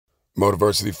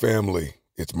Motiversity family,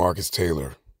 it's Marcus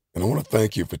Taylor, and I want to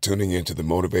thank you for tuning into the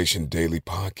Motivation Daily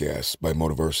Podcast by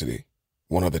Motiversity,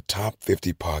 one of the top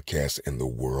 50 podcasts in the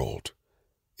world.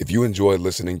 If you enjoy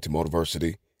listening to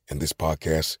Motiversity and this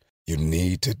podcast, you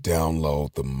need to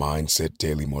download the Mindset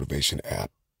Daily Motivation app.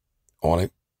 On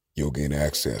it, you'll gain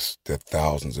access to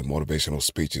thousands of motivational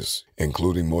speeches,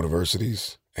 including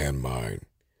Motiversity's and mine.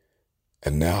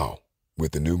 And now,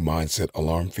 with the new Mindset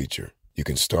Alarm feature, you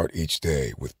can start each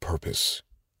day with purpose,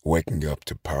 waking up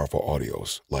to powerful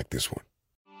audios like this one.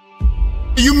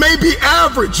 You may be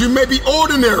average, you may be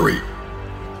ordinary,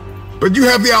 but you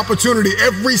have the opportunity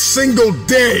every single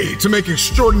day to make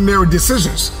extraordinary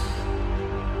decisions.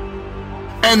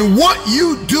 And what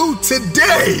you do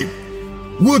today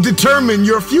will determine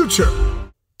your future.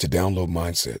 To download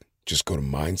Mindset, just go to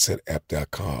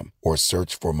mindsetapp.com or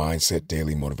search for Mindset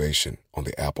Daily Motivation on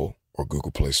the Apple or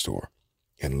Google Play Store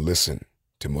and listen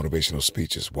to motivational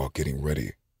speeches while getting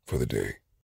ready for the day.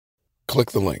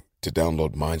 Click the link to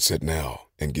download Mindset now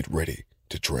and get ready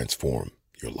to transform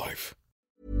your life.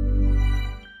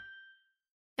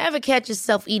 Ever catch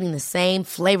yourself eating the same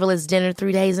flavorless dinner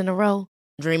 3 days in a row?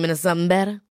 Dreaming of something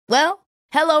better? Well,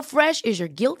 HelloFresh is your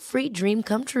guilt-free dream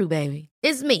come true, baby.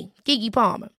 It's me, Keke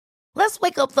Palmer. Let's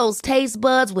wake up those taste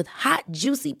buds with hot,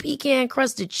 juicy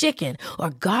pecan-crusted chicken or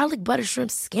garlic butter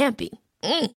shrimp scampi.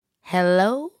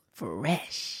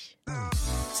 HelloFresh.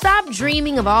 Stop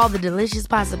dreaming of all the delicious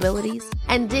possibilities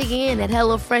and dig in at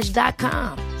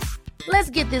HelloFresh.com. Let's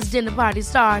get this dinner party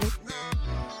started.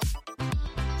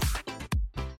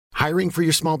 Hiring for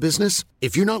your small business?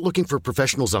 If you're not looking for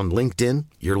professionals on LinkedIn,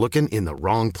 you're looking in the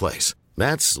wrong place.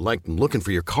 That's like looking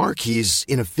for your car keys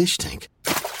in a fish tank.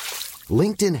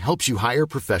 LinkedIn helps you hire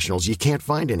professionals you can't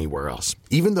find anywhere else,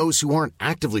 even those who aren't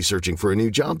actively searching for a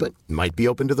new job but might be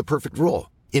open to the perfect role.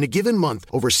 In a given month,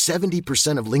 over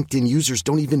 70% of LinkedIn users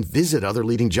don't even visit other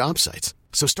leading job sites.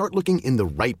 So start looking in the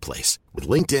right place. With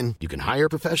LinkedIn, you can hire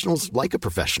professionals like a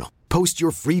professional. Post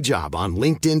your free job on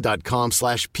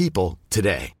linkedin.com/people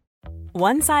today.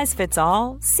 One size fits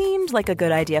all seemed like a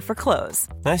good idea for clothes.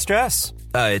 Nice dress.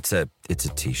 It's a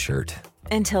t-shirt.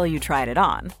 Until you tried it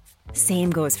on. Same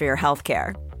goes for your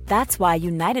healthcare. That's why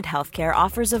United Healthcare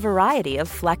offers a variety of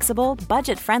flexible,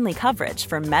 budget-friendly coverage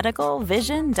for medical,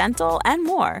 vision, dental, and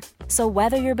more. So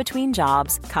whether you're between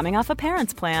jobs, coming off a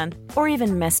parent's plan, or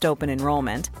even missed open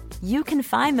enrollment, you can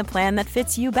find the plan that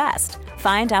fits you best.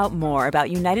 Find out more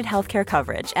about United Healthcare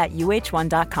coverage at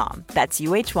uh1.com. That's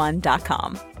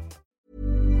uh1.com.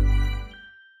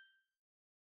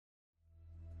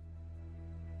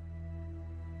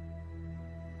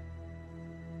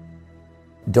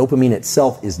 Dopamine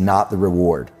itself is not the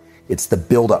reward. It's the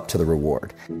buildup to the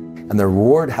reward. And the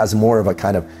reward has more of a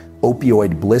kind of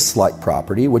opioid bliss-like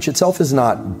property, which itself is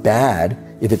not bad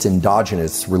if it's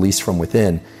endogenous, released from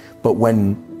within. But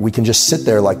when we can just sit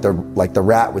there like the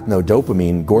rat with no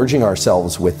dopamine, gorging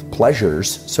ourselves with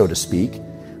pleasures, so to speak,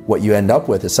 what you end up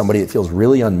with is somebody that feels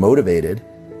really unmotivated,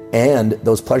 and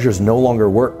those pleasures no longer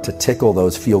work to tickle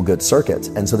those feel-good circuits.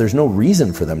 And so there's no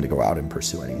reason for them to go out and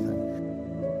pursue anything.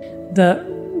 The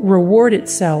reward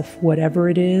itself, whatever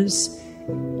it is,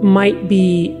 might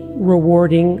be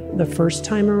rewarding the first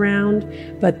time around,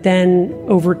 but then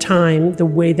over time, the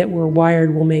way that we're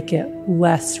wired will make it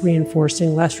less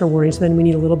reinforcing, less rewarding. So then we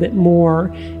need a little bit more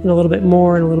and a little bit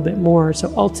more and a little bit more.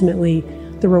 So ultimately,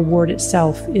 the reward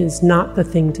itself is not the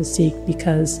thing to seek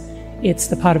because it's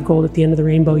the pot of gold at the end of the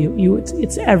rainbow.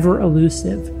 It's ever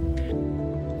elusive.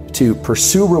 To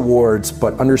pursue rewards,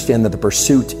 but understand that the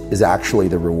pursuit is actually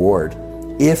the reward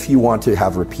if you want to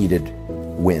have repeated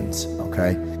wins,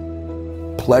 okay?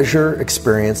 Pleasure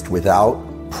experienced without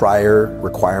prior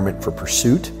requirement for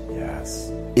pursuit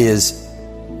is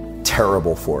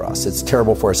terrible for us. It's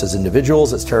terrible for us as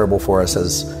individuals, it's terrible for us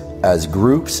as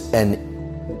groups, and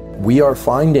we are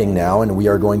finding now, and we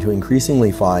are going to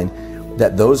increasingly find,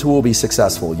 that those who will be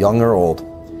successful, young or old,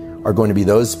 are going to be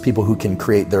those people who can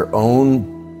create their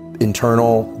own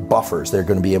internal buffers. They're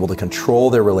going to be able to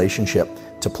control their relationship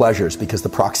to pleasures, because the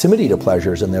proximity to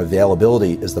pleasures and the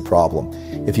availability is the problem.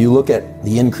 If you look at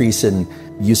the increase in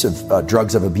use of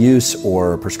drugs of abuse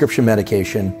or prescription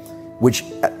medication, which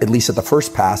at least at the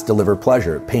first pass deliver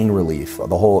pleasure, pain relief,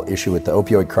 the whole issue with the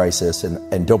opioid crisis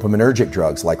and dopaminergic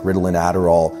drugs like Ritalin,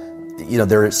 Adderall,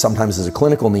 there sometimes is a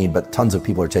clinical need, but tons of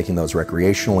people are taking those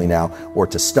recreationally now or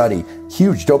to study.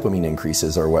 Huge dopamine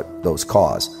increases are what those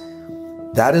cause.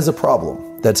 That is a problem.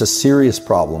 That's a serious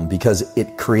problem because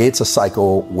it creates a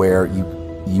cycle where you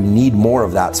need more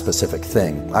of that specific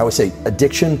thing. I always say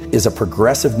addiction is a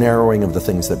progressive narrowing of the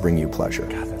things that bring you pleasure.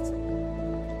 God,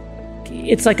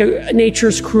 it's like a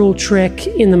nature's cruel trick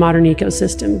in the modern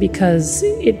ecosystem, because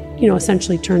it,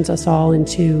 essentially turns us all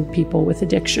into people with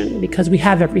addiction because we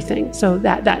have everything. So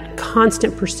that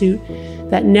constant pursuit,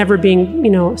 that never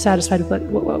being, satisfied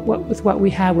with what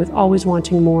we have, with always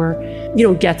wanting more,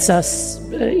 gets us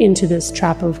into this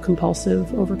trap of compulsive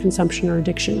overconsumption or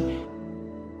addiction.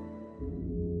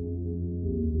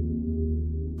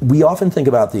 We often think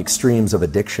about the extremes of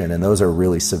addiction, and those are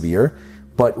really severe,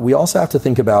 but we also have to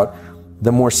think about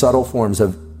the more subtle forms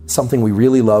of something we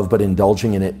really love, but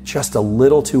indulging in it just a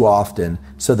little too often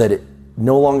so that it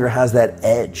no longer has that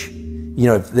edge.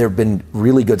 There have been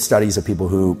really good studies of people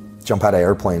who jump out of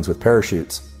airplanes with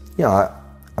parachutes.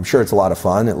 I'm sure it's a lot of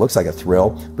fun. It looks like a thrill,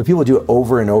 but people do it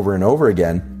over and over and over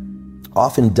again,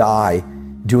 often die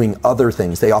doing other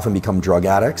things. They often become drug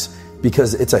addicts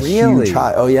because it's a huge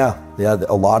high. Oh yeah,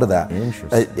 a lot of that.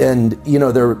 Interesting. And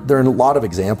there are a lot of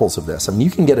examples of this. I mean,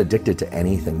 you can get addicted to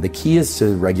anything. The key is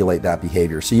to regulate that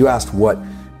behavior. So you asked what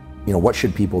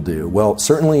should people do? Well,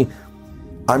 certainly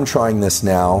I'm trying this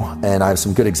now, and I have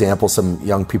some good examples. Some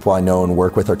young people I know and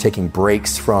work with are taking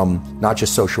breaks from not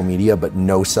just social media, but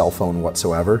no cell phone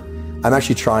whatsoever. I'm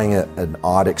actually trying an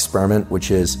odd experiment,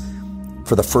 which is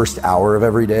for the first hour of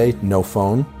every day, no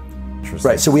phone.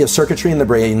 Right, so we have circuitry in the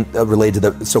brain related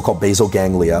to the so-called basal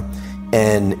ganglia,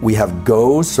 and we have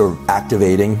goes, so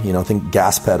activating, think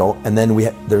gas pedal, and then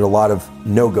there's a lot of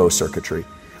no-go circuitry.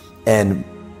 And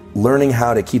learning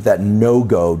how to keep that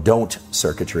no-go, don't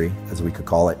circuitry, as we could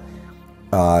call it,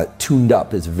 tuned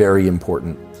up is very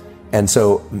important. And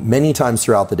so many times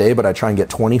throughout the day, but I try and get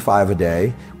 25 a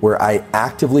day, where I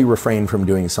actively refrain from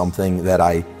doing something that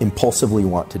I impulsively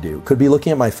want to do. Could be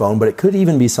looking at my phone, but it could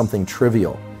even be something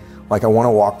trivial. Like I want to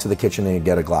walk to the kitchen and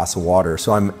get a glass of water.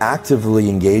 So I'm actively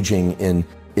engaging in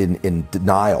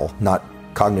denial, not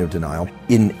cognitive denial,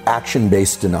 in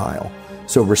action-based denial.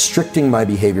 So restricting my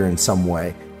behavior in some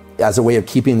way as a way of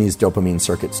keeping these dopamine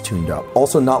circuits tuned up.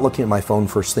 Also not looking at my phone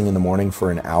first thing in the morning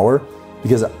for an hour,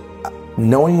 because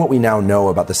knowing what we now know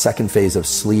about the second phase of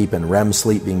sleep and REM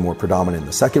sleep being more predominant,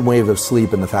 the second wave of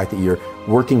sleep, and the fact that you're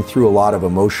working through a lot of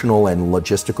emotional and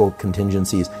logistical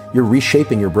contingencies, you're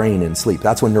reshaping your brain in sleep.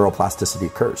 That's when neuroplasticity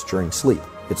occurs, during sleep.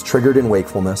 It's triggered in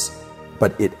wakefulness,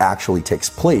 but it actually takes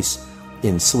place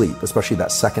in sleep, especially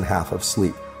that second half of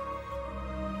sleep.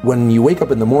 When you wake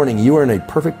up in the morning, you are in a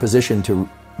perfect position to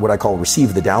what I call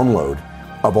receive the download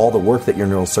of all the work that your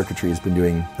neural circuitry has been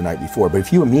doing the night before. But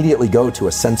if you immediately go to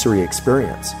a sensory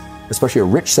experience, especially a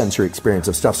rich sensory experience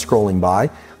of stuff scrolling by,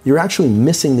 you're actually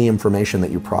missing the information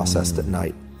that you processed at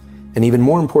night. And even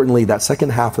more importantly, that second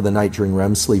half of the night during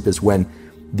REM sleep is when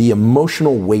the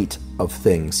emotional weight of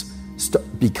things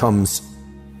becomes,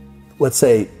 let's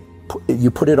say, you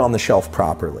put it on the shelf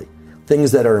properly.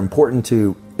 Things that are important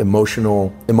to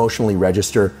emotionally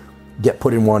register get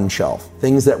put in one shelf.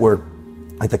 Things that were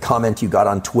like the comment you got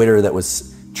on Twitter that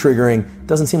was triggering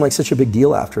doesn't seem like such a big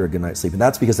deal after a good night's sleep. And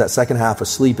that's because that second half of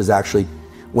sleep is actually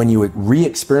when you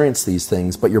re-experience these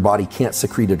things, but your body can't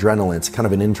secrete adrenaline. It's kind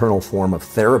of an internal form of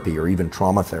therapy or even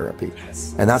trauma therapy.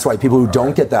 Yes. And that's why people who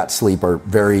don't get that sleep are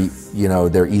very,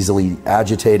 they're easily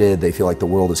agitated. They feel like the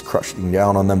world is crushing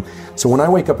down on them. So when I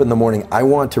wake up in the morning, I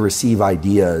want to receive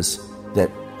ideas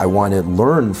that I want to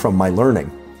learn from my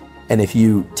learning. And if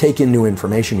you take in new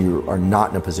information, you are not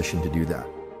in a position to do that.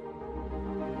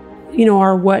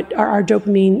 Our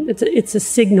dopamine, it's a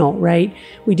signal, right?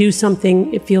 We do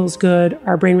something, it feels good,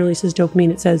 our brain releases dopamine,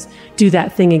 it says, do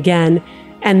that thing again.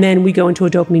 And then we go into a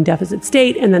dopamine deficit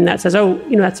state, and then that says,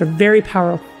 that's a very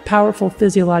powerful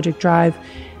physiologic drive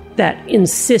that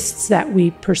insists that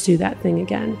we pursue that thing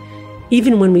again,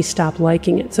 even when we stop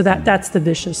liking it. So that's the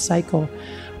vicious cycle.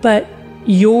 But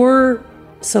your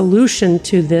solution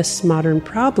to this modern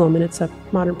problem, and it's a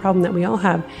modern problem that we all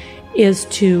have, is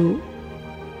to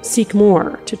seek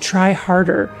more, to try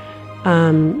harder,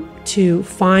 to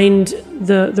find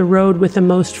the road with the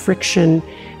most friction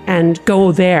and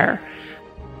go there.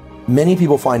 Many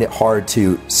people find it hard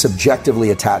to subjectively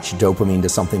attach dopamine to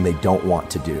something they don't want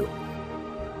to do.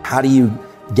 How do you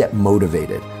get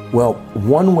motivated? Well,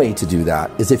 one way to do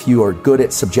that is if you are good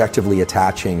at subjectively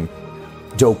attaching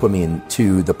dopamine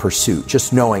to the pursuit,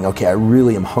 just knowing, okay, I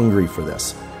really am hungry for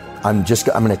this. I'm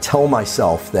going to tell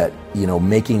myself that,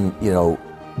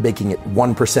 making it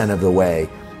 1% of the way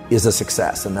is a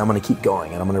success, and I'm going to keep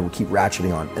going, and I'm going to keep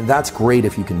ratcheting on. And that's great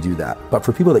if you can do that. But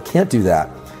for people that can't do that,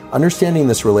 understanding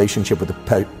this relationship with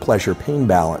the pleasure-pain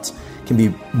balance can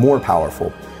be more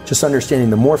powerful. Just understanding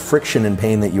the more friction and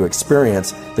pain that you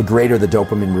experience, the greater the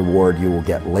dopamine reward you will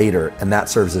get later, and that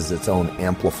serves as its own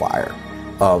amplifier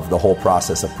of the whole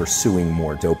process of pursuing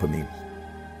more dopamine.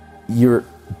 You're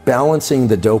balancing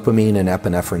the dopamine and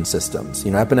epinephrine systems.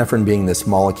 You know, epinephrine being this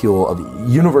molecule of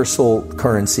universal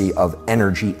currency of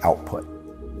energy output.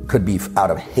 It could be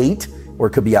out of hate or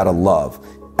it could be out of love.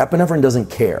 Epinephrine doesn't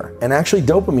care, and actually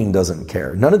dopamine doesn't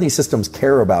care. None of these systems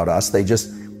care about us. They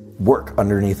just work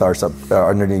underneath our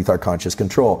conscious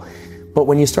control. But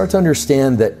when you start to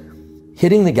understand that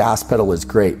hitting the gas pedal is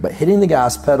great, but hitting the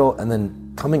gas pedal and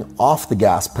then coming off the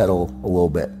gas pedal a little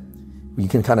bit, you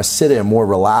can kind of sit at a more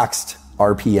relaxed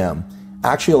RPM,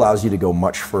 actually allows you to go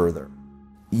much further.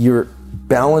 You're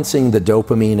balancing the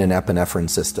dopamine and epinephrine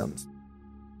systems.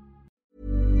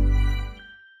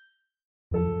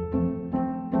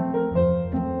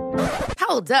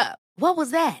 Hold up. What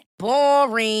was that?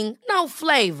 Boring. No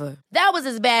flavor. That was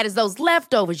as bad as those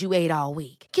leftovers you ate all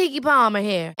week. Keke Palmer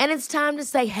here, and it's time to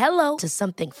say hello to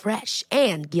something fresh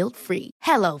and guilt-free.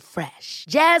 Hello Fresh.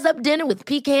 Jazz up dinner with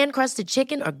pecan-crusted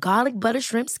chicken or garlic butter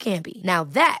shrimp scampi. Now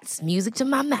that's music to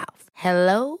my mouth.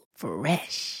 Hello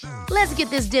Fresh. Let's get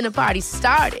this dinner party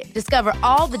started. Discover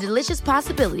all the delicious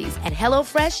possibilities at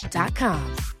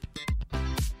HelloFresh.com.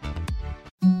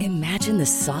 Imagine the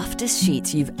softest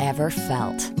sheets you've ever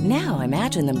felt. Now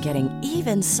imagine them getting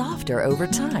even softer over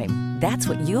time. That's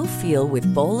what you'll feel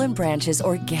with Boll & Branch's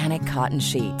organic cotton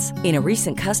sheets. In a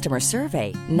recent customer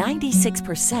survey,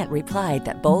 96% replied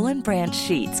that Boll & Branch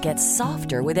sheets get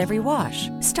softer with every wash.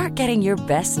 Start getting your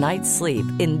best night's sleep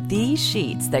in these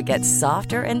sheets that get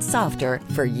softer and softer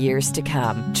for years to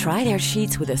come. Try their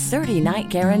sheets with a 30-night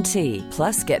guarantee.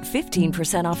 Plus, get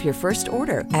 15% off your first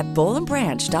order at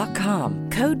bollandbranch.com.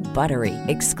 Code BUTTERY.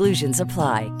 Exclusions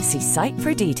apply. See site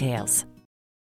for details.